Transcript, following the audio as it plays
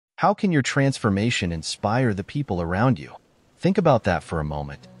How can your transformation inspire the people around you? Think about that for a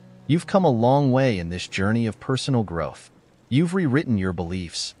moment. You've come a long way in this journey of personal growth. You've rewritten your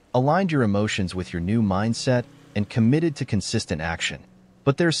beliefs, aligned your emotions with your new mindset, and committed to consistent action.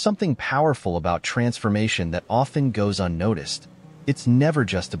 But there's something powerful about transformation that often goes unnoticed. It's never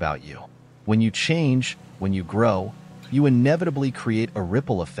just about you. When you change, when you grow, you inevitably create a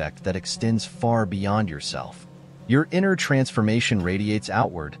ripple effect that extends far beyond yourself. Your inner transformation radiates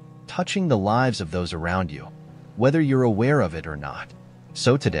outward, touching the lives of those around you, whether you're aware of it or not.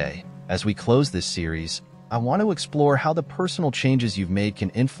 So today, as we close this series, I want to explore how the personal changes you've made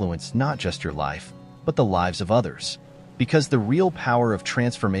can influence not just your life, but the lives of others. Because the real power of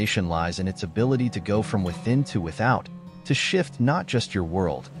transformation lies in its ability to go from within to without, to shift not just your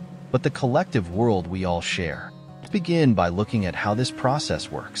world, but the collective world we all share. Let's begin by looking at how this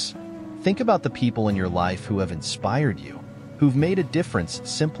process works. Think about the people in your life who have inspired you, who've made a difference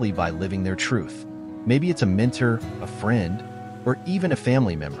simply by living their truth. Maybe it's a mentor, a friend, or even a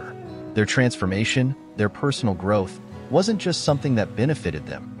family member. Their transformation, their personal growth, wasn't just something that benefited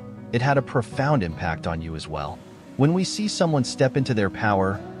them. It had a profound impact on you as well. When we see someone step into their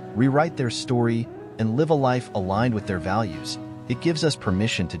power, rewrite their story, and live a life aligned with their values, it gives us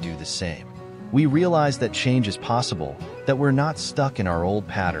permission to do the same. We realize that change is possible, that we're not stuck in our old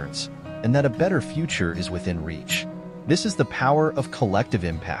patterns, and that a better future is within reach. This is the power of collective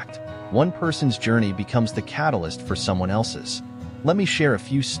impact. One person's journey becomes the catalyst for someone else's. Let me share a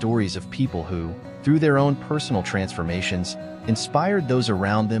few stories of people who, through their own personal transformations, inspired those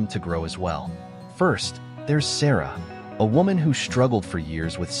around them to grow as well. First, there's Sarah, a woman who struggled for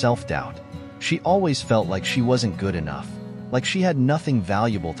years with self-doubt. She always felt like she wasn't good enough, like she had nothing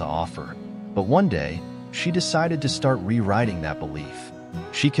valuable to offer. But one day, she decided to start rewriting that belief.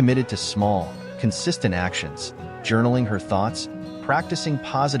 She committed to small, consistent actions, journaling her thoughts, practicing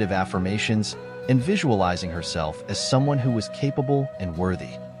positive affirmations, and visualizing herself as someone who was capable and worthy.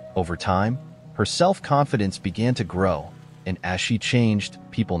 Over time, her self-confidence began to grow, and as she changed,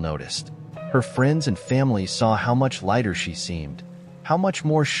 people noticed. Her friends and family saw how much lighter she seemed, how much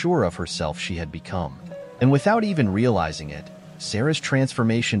more sure of herself she had become. And without even realizing it, Sarah's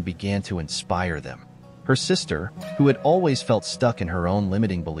transformation began to inspire them. Her sister, who had always felt stuck in her own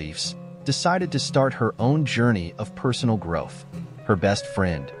limiting beliefs, decided to start her own journey of personal growth. Her best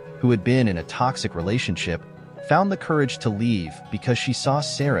friend, who had been in a toxic relationship, found the courage to leave because she saw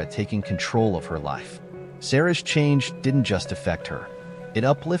Sarah taking control of her life. Sarah's change didn't just affect her. It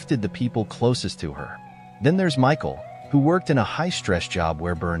uplifted the people closest to her. Then there's Michael, who worked in a high-stress job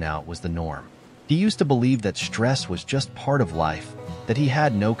where burnout was the norm. He used to believe that stress was just part of life, that he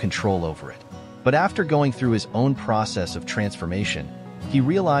had no control over it. But after going through his own process of transformation, he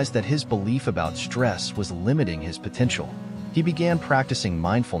realized that his belief about stress was limiting his potential. He began practicing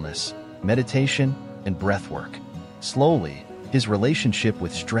mindfulness, meditation, and breath work. Slowly, his relationship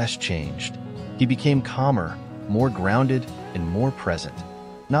with stress changed. He became calmer, more grounded, and more present,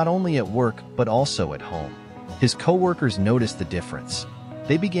 not only at work but also at home. His coworkers noticed the difference.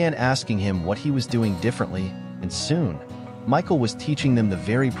 They began asking him what he was doing differently, and soon, Michael was teaching them the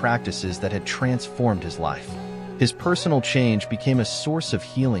very practices that had transformed his life. His personal change became a source of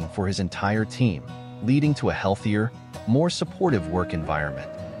healing for his entire team, leading to a healthier, more supportive work environment.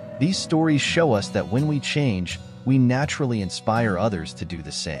 These stories show us that when we change, we naturally inspire others to do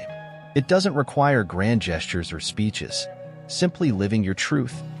the same. It doesn't require grand gestures or speeches. Simply living your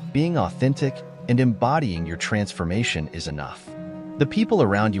truth, being authentic, and embodying your transformation is enough. The people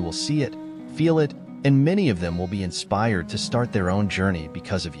around you will see it, feel it, and many of them will be inspired to start their own journey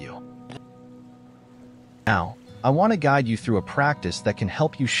because of you. Now, I want to guide you through a practice that can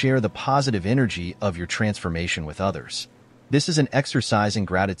help you share the positive energy of your transformation with others. This is an exercise in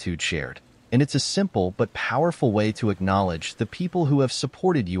gratitude shared, and it's a simple but powerful way to acknowledge the people who have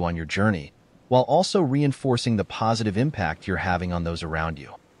supported you on your journey, while also reinforcing the positive impact you're having on those around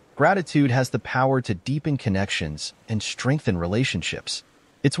you. Gratitude has the power to deepen connections and strengthen relationships.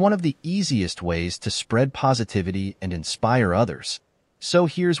 It's one of the easiest ways to spread positivity and inspire others. So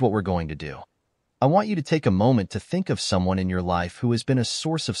here's what we're going to do. I want you to take a moment to think of someone in your life who has been a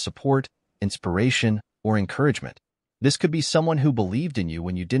source of support, inspiration, or encouragement. This could be someone who believed in you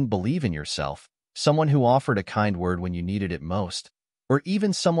when you didn't believe in yourself, someone who offered a kind word when you needed it most, or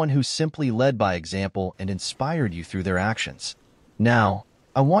even someone who simply led by example and inspired you through their actions. Now,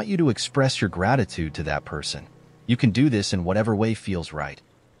 I want you to express your gratitude to that person. You can do this in whatever way feels right.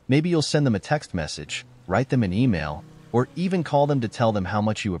 Maybe you'll send them a text message, write them an email, or even call them to tell them how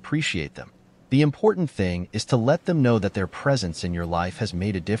much you appreciate them. The important thing is to let them know that their presence in your life has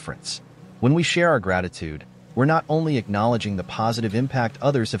made a difference. When we share our gratitude, we're not only acknowledging the positive impact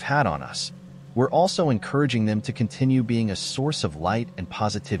others have had on us, we're also encouraging them to continue being a source of light and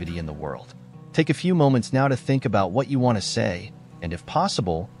positivity in the world. Take a few moments now to think about what you want to say, and if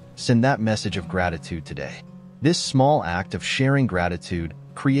possible, send that message of gratitude today. This small act of sharing gratitude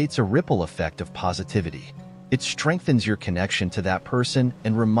creates a ripple effect of positivity. It strengthens your connection to that person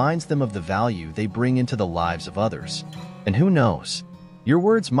and reminds them of the value they bring into the lives of others. And who knows, your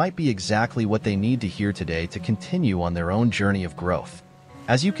words might be exactly what they need to hear today to continue on their own journey of growth.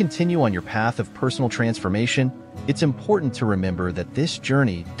 As you continue on your path of personal transformation, it's important to remember that this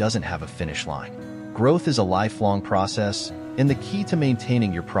journey doesn't have a finish line. Growth is a lifelong process, and the key to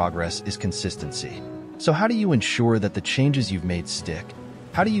maintaining your progress is consistency. So how do you ensure that the changes you've made stick?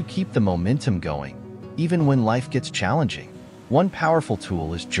 How do you keep the momentum going, even when life gets challenging? One powerful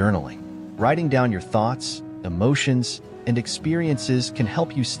tool is journaling. Writing down your thoughts, emotions, and experiences can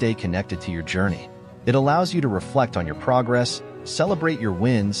help you stay connected to your journey. It allows you to reflect on your progress, celebrate your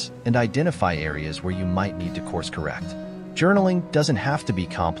wins, and identify areas where you might need to course correct. Journaling doesn't have to be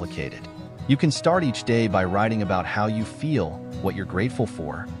complicated. You can start each day by writing about how you feel, what you're grateful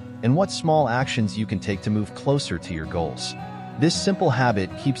for, and what small actions you can take to move closer to your goals. This simple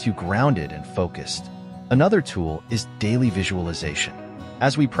habit keeps you grounded and focused. Another tool is daily visualization.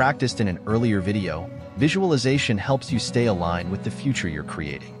 As we practiced in an earlier video, visualization helps you stay aligned with the future you're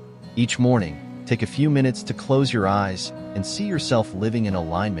creating. Each morning, take a few minutes to close your eyes and see yourself living in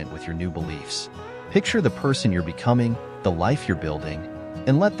alignment with your new beliefs. Picture the person you're becoming, the life you're building,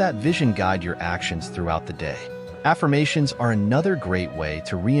 and let that vision guide your actions throughout the day. Affirmations are another great way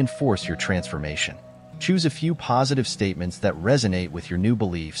to reinforce your transformation. Choose a few positive statements that resonate with your new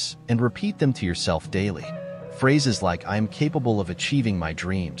beliefs and repeat them to yourself daily. Phrases like, "I am capable of achieving my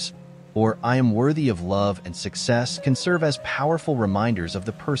dreams," or "I am worthy of love and success" can serve as powerful reminders of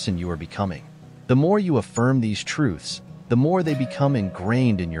the person you are becoming. The more you affirm these truths, the more they become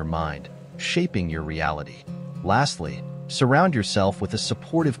ingrained in your mind, shaping your reality. Lastly, surround yourself with a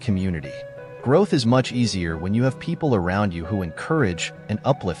supportive community. Growth is much easier when you have people around you who encourage and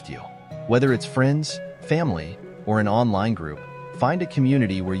uplift you. Whether it's friends, family, or an online group, find a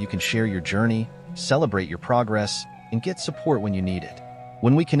community where you can share your journey, celebrate your progress, and get support when you need it.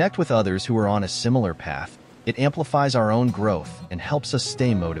 When we connect with others who are on a similar path, it amplifies our own growth and helps us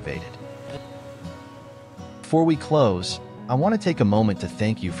stay motivated. Before we close, I want to take a moment to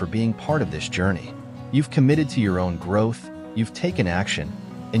thank you for being part of this journey. You've committed to your own growth, you've taken action,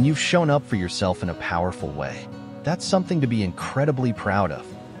 and you've shown up for yourself in a powerful way. That's something to be incredibly proud of.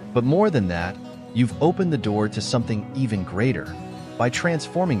 But more than that, you've opened the door to something even greater. By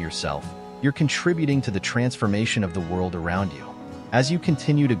transforming yourself, you're contributing to the transformation of the world around you. As you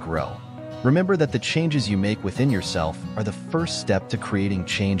continue to grow, remember that the changes you make within yourself are the first step to creating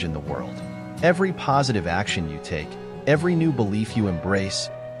change in the world. Every positive action you take, every new belief you embrace,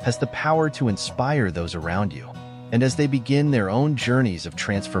 has the power to inspire those around you. And as they begin their own journeys of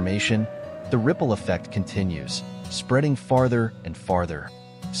transformation, the ripple effect continues, spreading farther and farther.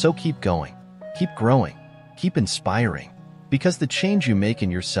 So keep going, keep growing, keep inspiring, because the change you make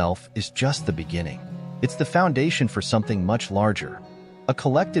in yourself is just the beginning. It's the foundation for something much larger, a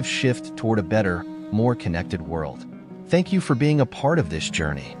collective shift toward a better, more connected world. Thank you for being a part of this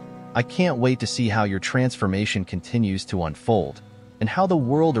journey. I can't wait to see how your transformation continues to unfold and how the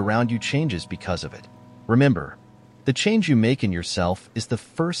world around you changes because of it. Remember, the change you make in yourself is the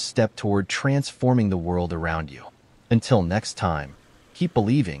first step toward transforming the world around you. Until next time, keep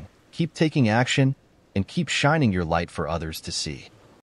believing, keep taking action, and keep shining your light for others to see.